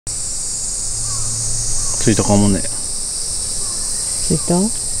ついたかもね。ついた？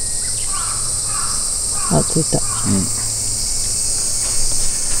あ、ついた。うん。よ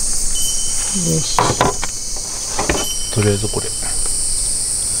し。とりあえずこれ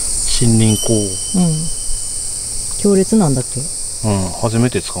森林工。うん。強烈なんだっけ？うん、初め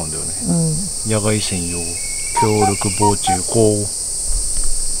て使うんだよね。うん。野外専用強力防虫工。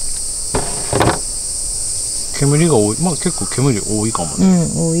煙が多い。まあ結構煙多いかもね。う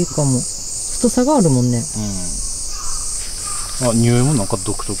ん、多いかも。太さがあるもんね。うん。あ、匂いもなんか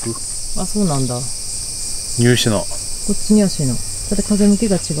独特。あ、そうなんだ。匂いしな。こっちにはしな。だって風向き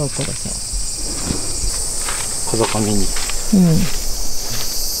が違うからさ。風上に。うん。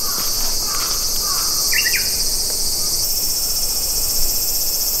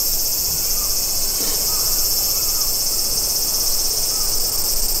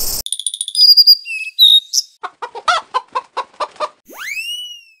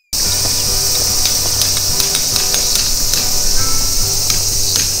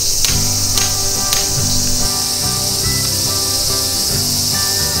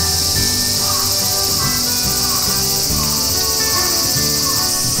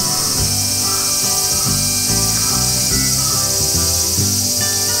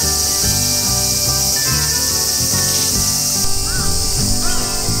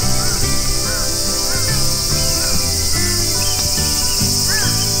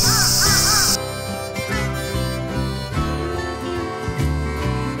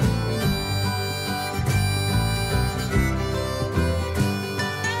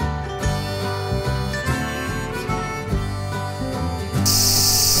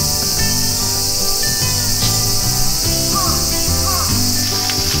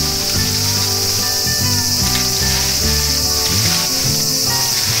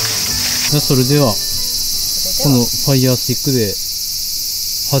それではこのファイヤースティックで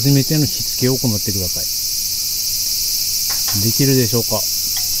初めての火付けを行ってください。できるでしょうか？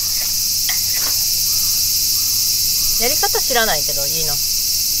やり方知らないけどいいの？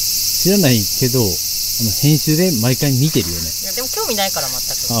知らないけど編集で毎回見てるよね。いやでも興味ないから全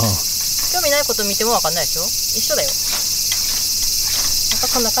く。ああ、興味ないこと見ても分かんないでしょ？一緒だよ。なんか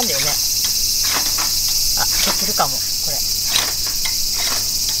こんな感じよね。あ、できるかもこれ。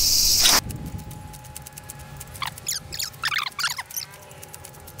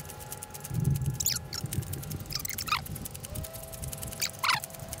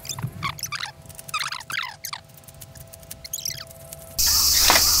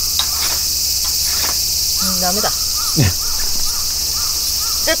ダメだ。絶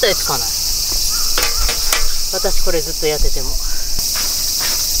対つかない。私これずっとやってても。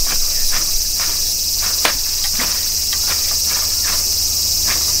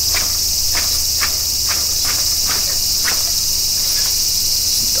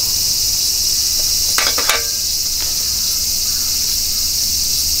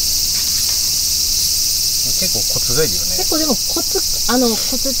結構コツがいるよね。結構でもコツっ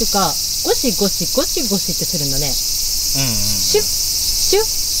ていうか、ゴシゴシゴシゴシってするんだね。シュッシュッ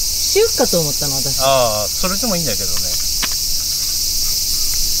シュッかと思ったの私。ああ、それでもいいんだけどね。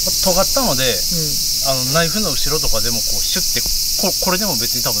尖ったので、ナイフの後ろとかでもこうシュッてこれでも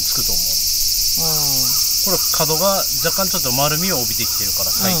別に多分つくと思う。これ角が若干ちょっと丸みを帯びてきてるか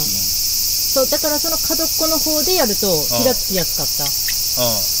ら最近。そうだからその角っこの方でやると火がつきやすかった。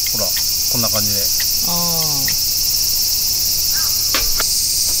ほらこんな感じで。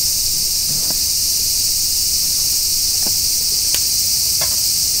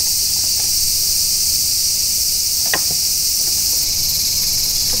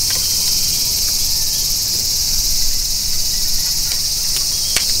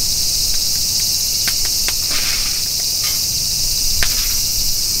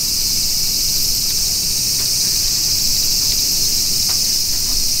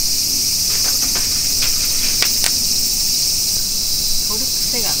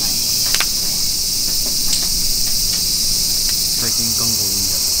最近ガンガン多いんじ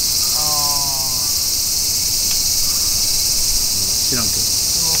ゃない？知らんけど。で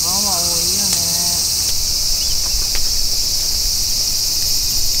もガンは多いよね。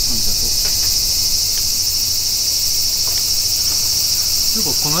ありがとう。なん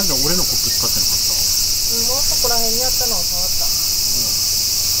かこの間俺のコップ使ってなかった？もうそこら辺にあったのを触った。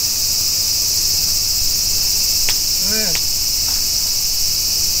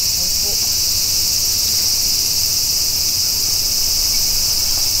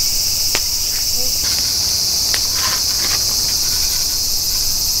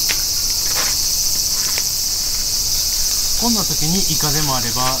こんな時にイカでもあれ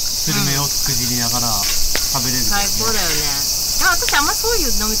ばスルメをつくじりながら食べれる、ね、最高だよね。いや私あんまそうい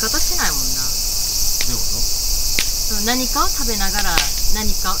う飲み方しないもんな。でそういうこ何かを食べながら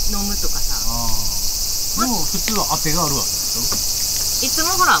何か飲むとかさ。でも普通は当てがあるわけでしいつも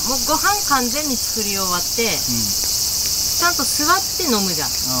ほらもうご飯完全に作り終わって、ちゃんと座って飲むじゃ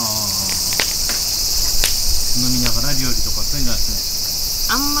ん。飲みながら料理とかそういうのはしない。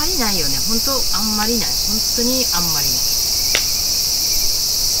あんまりないよね。本当あんまりない。本当にあんまりない。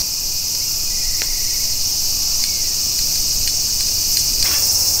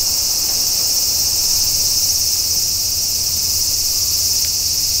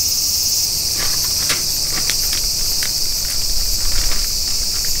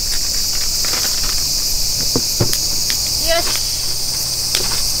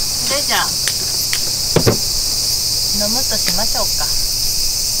じゃあ飲むとしましょうか。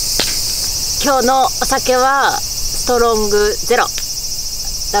今日のお酒はストロングゼロ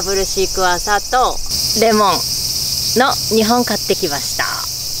ダブルシークワーサーとレモンの2本買ってきました。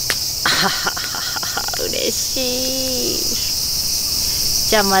嬉しい。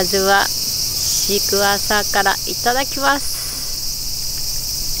じゃあまずはシークワーサーからいただきます。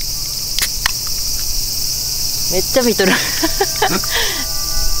めっちゃ見とる。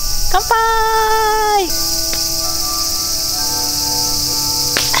乾杯。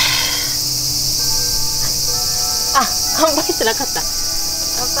あ、乾杯してなかった。乾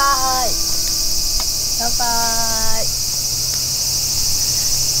杯。乾杯。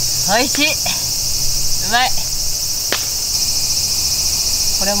おいしい。うまい。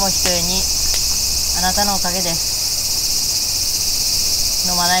これもひとえにあなたのおかげで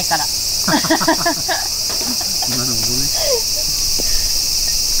す。飲まないから。なるほどね。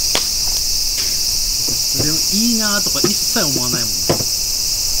でもいいなとか一切思わないもんね。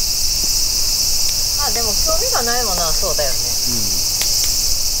まあでも興味がないものはそうだよね。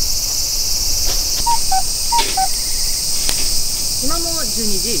今も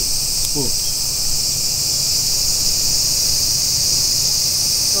12時。今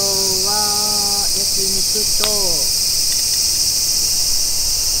日は焼肉と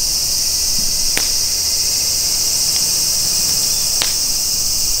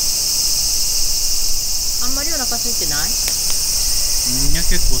あんまりお腹空いてない？いや、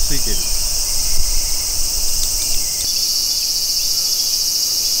結構空いてる。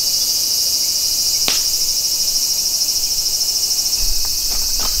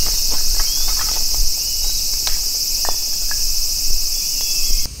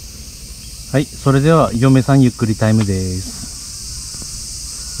はい、それでは嫁さんゆっくりタイムで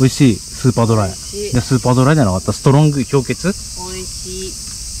す。美味しいスーパードライ。でスーパードライじゃなかった。ストロング氷結。美味しい。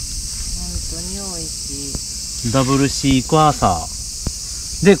本当に美味しい。ダブルシークワーサ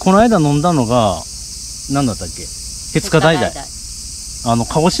ーで、この間飲んだのが何だったっけ、鉄火ダイダイ、鹿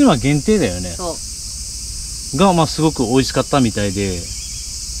児島限定だよね。そうが、まあすごく美味しかったみたいで、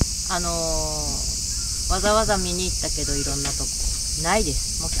わざわざ見に行ったけどいろんなとこないで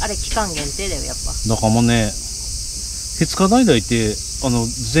す。もうあれ期間限定だよやっぱ。だからもうね、鉄火ダイダイって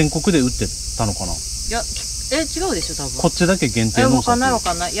全国で売ってたのかな。いや、違うでしょ多分。こっちだけ限定の。わかんないわ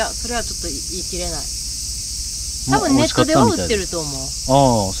かんない。いや、それはちょっと言い切れない。多分ネットでは売ってると思う。あ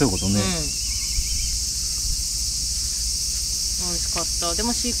あ、そういうことね。美味しかった。で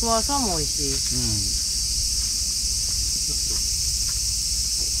もシークワーサーも美味しい。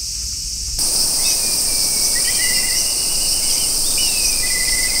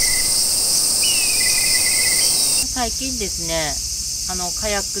最近ですね、カ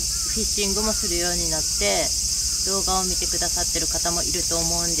ヤックフィッシングもするようになって動画を見てくださってる方もいると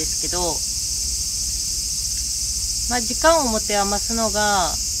思うんですけど、まあ時間を持て余すの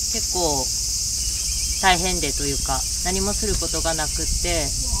が結構大変でというか、何もすることがなくって、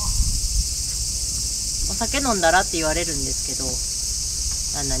お酒飲んだらって言われるんですけど、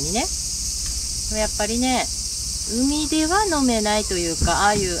旦那にね。でもやっぱりね、海では飲めないというか、あ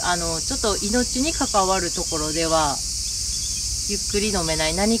あいうちょっと命に関わるところではゆっくり飲めな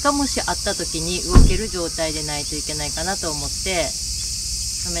い。何かもしあった時に動ける状態でないといけないかなと思って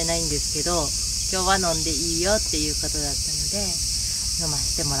飲めないんですけど、今日は飲んでいいよっていうことだったので飲ま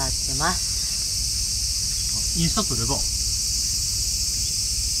せてもらってます。インスタ撮れば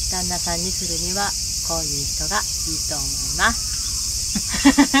旦那さんにするにはこういう人がいいと思いま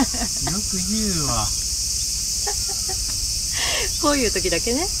す。よく言うわ。こういう時だ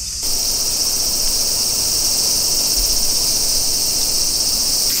けね。キ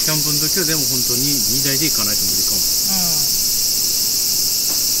ャンプの時はでも本当に2台で行かないと無理かも。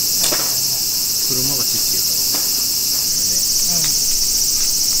車がちっちゃいから。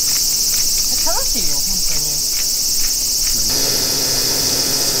楽しいよ本当に。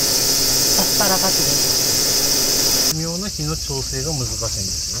アスパラガスです。微妙な火の調整が難しいんで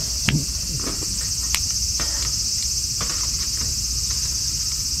すよ。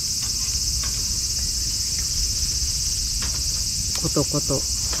ことこと。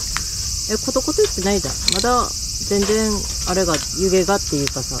ことこと言ってないじゃん。まだ全然あれが湯気がっていう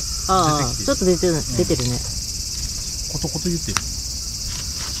かさ、ああちょっと出てるね。ことこと言ってる。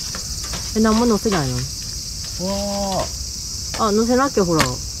何も乗せないの？わあ。あ、乗せなきゃほら。ほ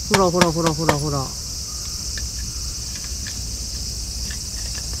ら。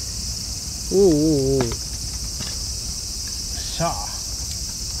おう。しゃあ。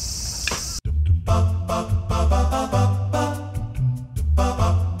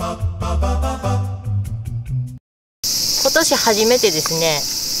今年初めてですね、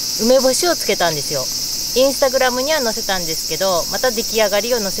梅干しをつけたんですよ。インスタグラムには載せたんですけど、また出来上が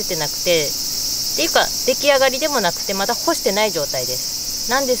りを載せてなくて、っていうか出来上がりでもなくてまだ干してない状態です。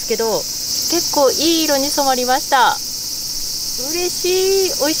なんですけど、結構いい色に染まりました。嬉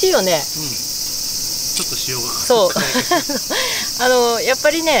しい。美味しいよね。ちょっと塩がそうやっぱ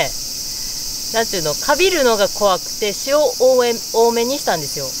りね、なんていうの、かびるのが怖くて塩を多めにしたんで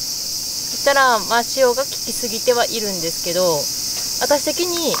すよ。そしたらまあ塩が効きすぎてはいるんですけど、私的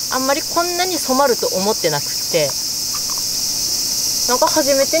にあんまりこんなに染まると思ってなくって、なんか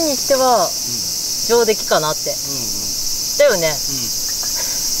初めてにしては上出来かなって、だよね。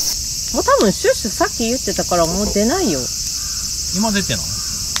もう多分シュッシュさっき言ってたからもう出ないよ。今出てない？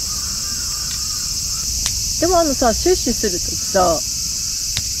でもさ、シュッシュするときさ、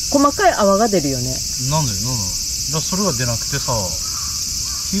細かい泡が出るよね。なんでそれが出なくてさ、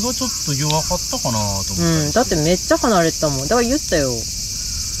火がちょっと弱かったかなと思って。だってめっちゃ離れてたもん。だから言ったよ。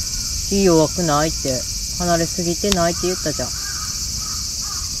火弱くないって。離れすぎてないって言ったじゃん。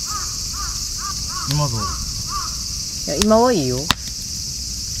今どう？いや、今はいいよ。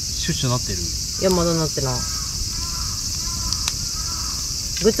シュッシュなってる？いや、まだなってない。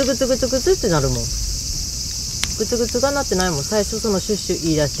グツグツってなるもん。グツグツがなってないもん。最初そのシュッシュ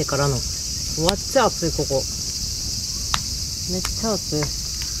言い出してからの。わっちゃ熱い、ここ。めっちゃ熱い。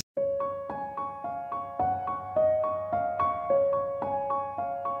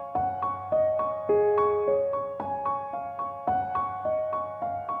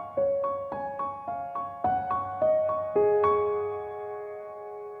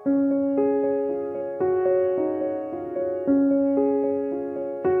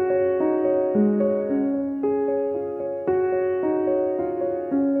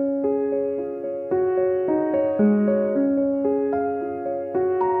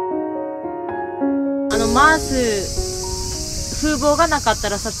回す風防がなかった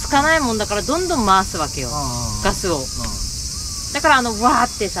らさ、つかないもんだからどんどん回すわけよ、ガスを。だからわ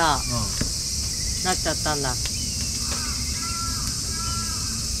ーってさ、なっちゃったんだ。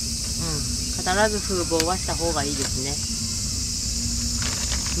必ず風防はした方がいいですね。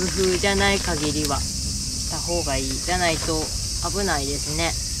無風じゃない限りはした方がいい。じゃないと危ないです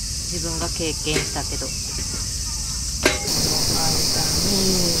ね。自分が経験したけど。その間に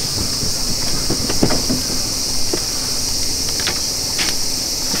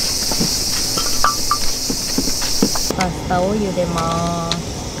パスタを茹でます。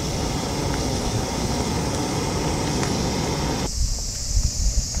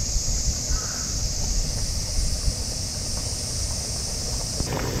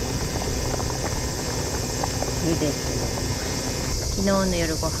茹でて、昨日の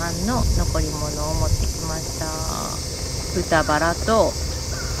夜ご飯の残り物を持ってきました。豚バラと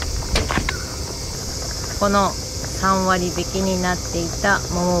この3割引きになっていた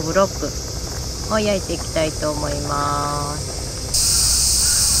ももブロックを焼いていきたいと思います。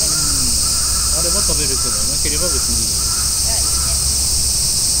あれば食べるけど、なければ別にいい。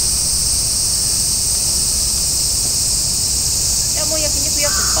いや、もう焼肉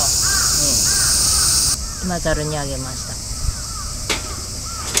焼くか。今ざるにあげました。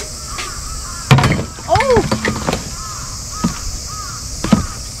おう。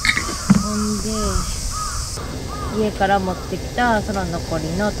ほんで家から持ってきたその残り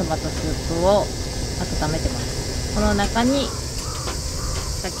のトマトスープを温めてます。この中に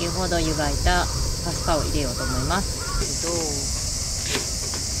先ほど湯がいたパスタを入れようと思います。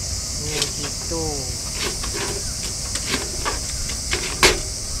ネギと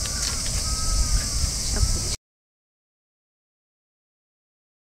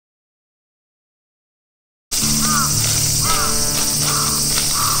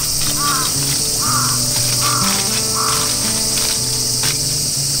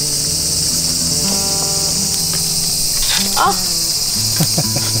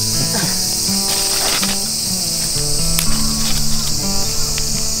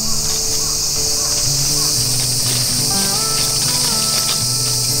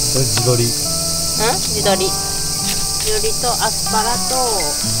地鶏。地鶏とアスパラと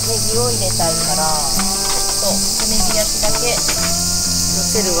ネギを入れたいから、ちょっとネギ焼きだけ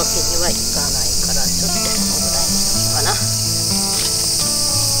せるわけにはいかないから、ちょっとこのぐらいにしようかな。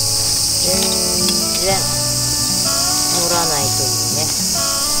全然乗らないというね、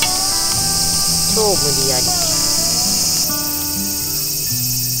超無理やり。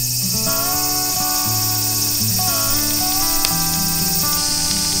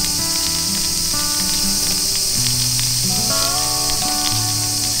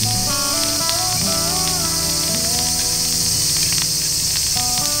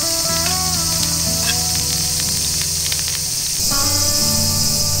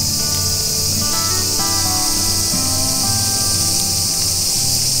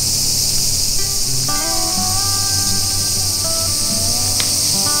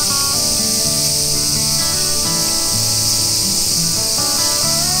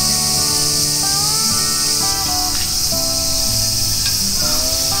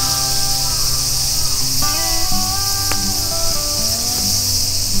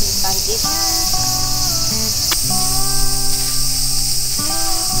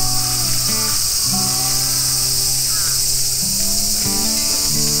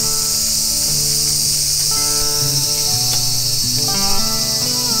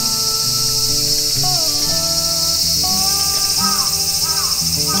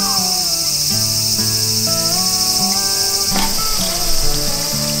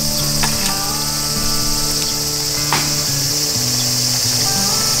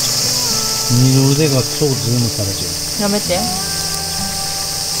二の腕が超ズームされてる。やめて。あ、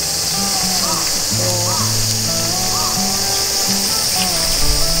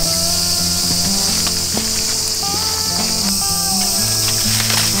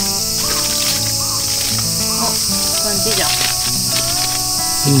感じじゃん。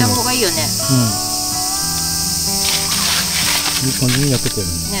切った方がいいよね。いい感じに焼けてる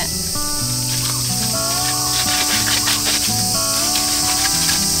ね。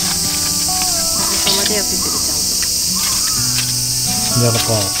焼けてる、ちゃんと柔らかい。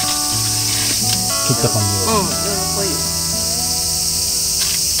切った感じで。柔らかいよ。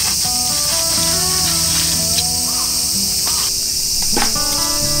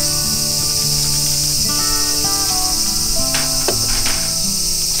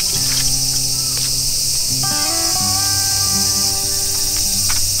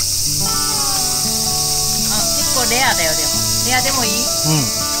あ、結構レアだよ。でもレアでもいい？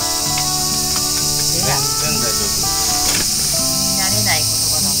全然大丈夫。慣れない言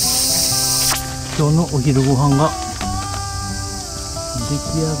葉なんだよね。今日のお昼ご飯が出来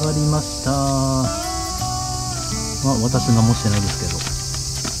上がりました。まあ私何もしてないですけ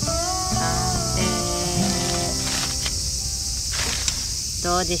ど。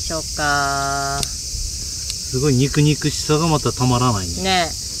どうでしょうか。すごい肉々しさがまたたまらないね。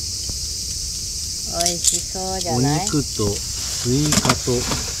ね。美味しそうじゃない？お肉とスイカと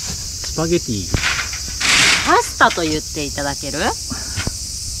スパゲティ。パスタと言っていただける？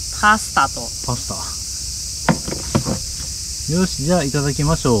パスタ。よし、じゃあいただき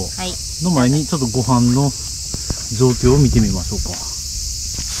ましょう。はい。の前にちょっとご飯の状況を見てみましょうか。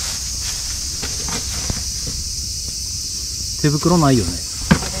手袋ないよね。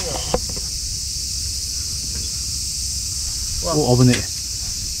お、危ねえ。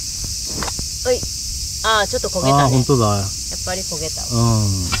おい。ああ、ちょっと焦げたね。ああ、本当だ。やっぱり焦げたわ。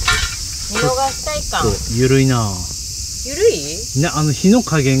見逃したいか。ゆるいな。ゆるい？ね、火の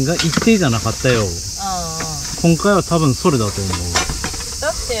加減が一定じゃなかったよ。今回は多分それだと思う。だ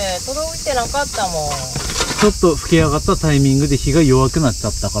って届いてなかったもん。ちょっと吹き上がったタイミングで火が弱くなっちゃ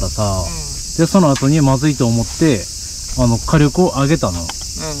ったからさ、でその後にまずいと思って火力を上げたの。あ、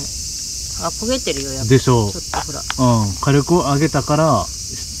焦げてるよ。やっぱでしょう。ちょっとほら。火力を上げたから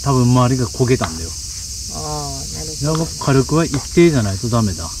多分周りが焦げたんだよ。ああ、なるほど。火力は一定じゃないとダ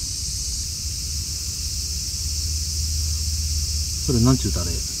メだ。それなんちゅうたれ？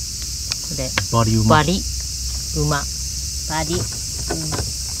これバリウマ。バリウマ。バリウマ。は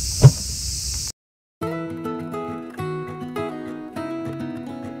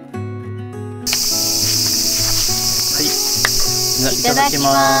い。いただきま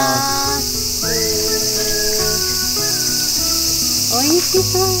す。美味し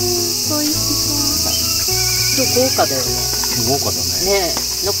そう。美味しそう。豪華だよね。豪華だね。ねえ、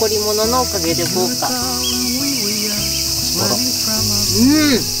残り物のおかげで豪華。あ、美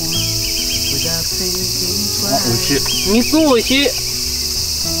味しい。肉美味しい。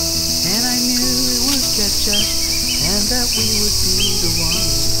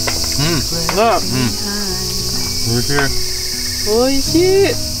美味し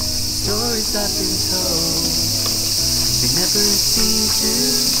い。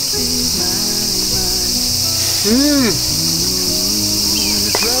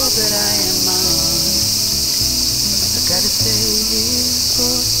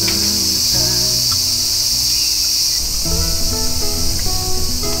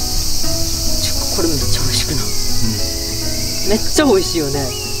めっちゃ美味しいよね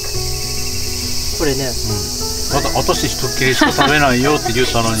これね。まだ私1切れしか食べないよって言っ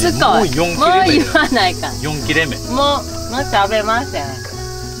たのにもう4切れ目。もう言わないから。4切れ目。もう食べません。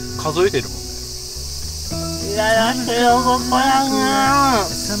数えてるもんね。いやらしいよここらが。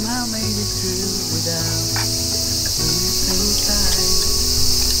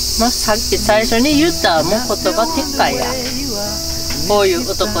まあ、さっき最初に言ったもう言葉撤回や。こういう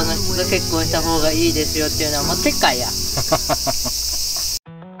男の人と結婚した方がいいですよっていうのはもう撤回や。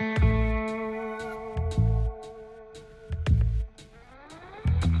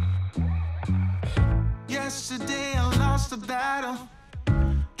Yesterday I lost a battle,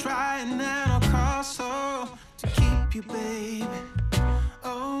 trying at all costs, oh, to keep you, baby.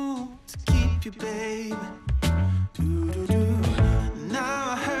 Oh, to keep you, baby.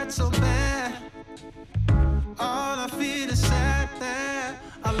 Now I hurt so bad. All I feel is sad that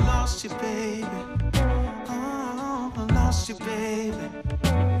I lost you, baby. Oh, I lost you, baby.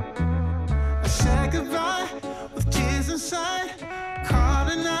 I said goodbye with tears inside,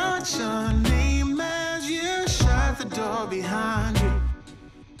 calling out your name as you shut the door behind you.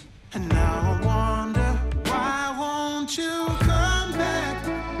 And now